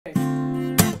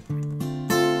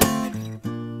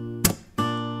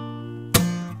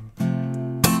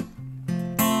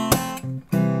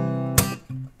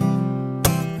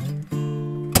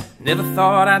Never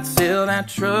thought I'd sell that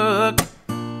truck.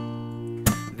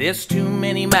 There's too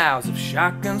many miles of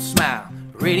shotgun smile,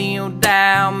 radio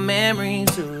dial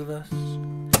memories of us.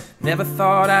 Never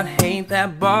thought I'd hate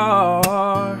that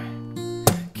bar.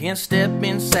 Can't step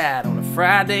inside on a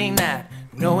Friday night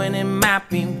knowing it might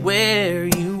be where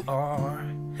you are.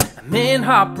 I'm in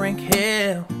heartbreak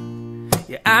hell,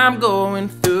 yeah, I'm going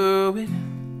through it.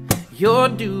 You're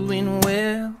doing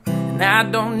well, and I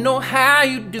don't know how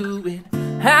you do it.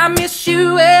 I miss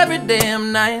you every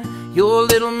damn night. Your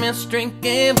little miss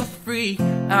drinking for free.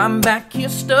 I'm back here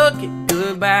stuck at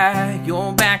goodbye.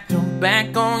 You're back to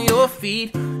back on your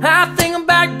feet. I think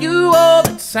about you all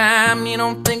the time. You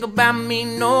don't think about me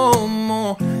no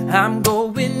more. I'm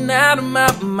going out of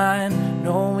my mind,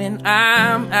 knowing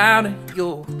I'm out of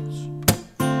yours.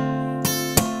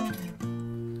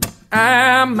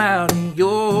 I'm out of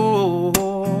yours.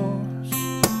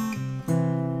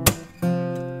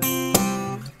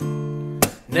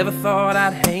 Never thought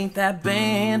I'd hate that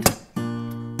band,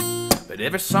 but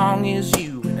every song is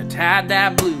you in a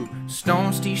tie-dye blue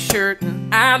Stones t-shirt,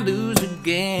 and I lose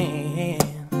again.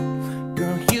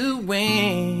 Girl, you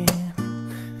win.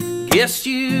 Guess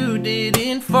you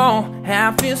didn't fall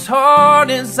half as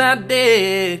hard as I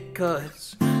did,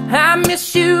 'cause I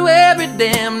miss you every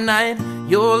damn night.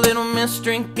 Your little miss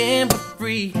drinking for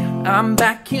free. I'm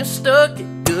back here stuck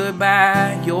at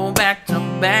goodbye. You're back to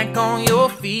back on your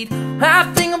feet. I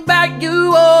think about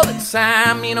you all the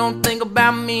time. You don't think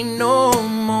about me no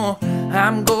more.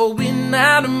 I'm going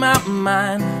out of my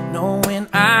mind, knowing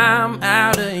I'm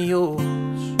out of yours.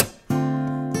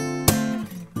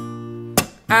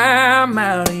 I'm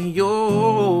out of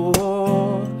yours.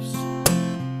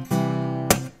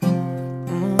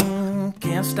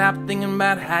 Can't stop thinking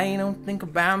about how you don't think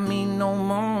about me no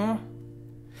more.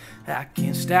 I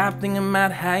can't stop thinking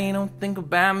about how you don't think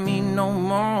about me no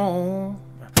more.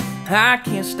 I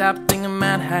can't stop thinking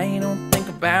about how you don't think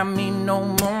about me no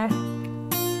more.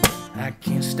 I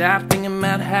can't stop thinking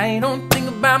about how you don't think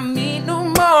about me no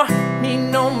more. Me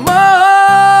no more.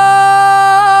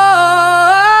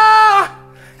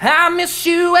 I miss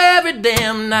you every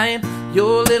damn night.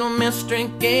 Your little miss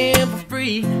drinking for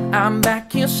free. I'm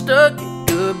back here stuck at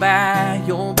goodbye.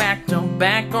 You're back to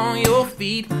back on your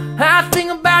feet. I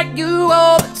think about you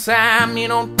all the time. You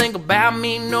don't think about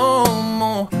me no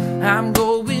more. I'm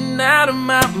going out of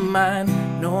my mind,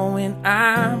 knowing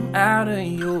I'm out of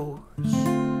yours.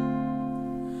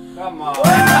 Come on. Oh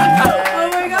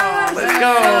my God. Let's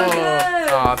go. So good.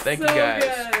 Oh, thank you So guys.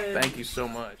 good. Thank you so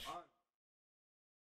much.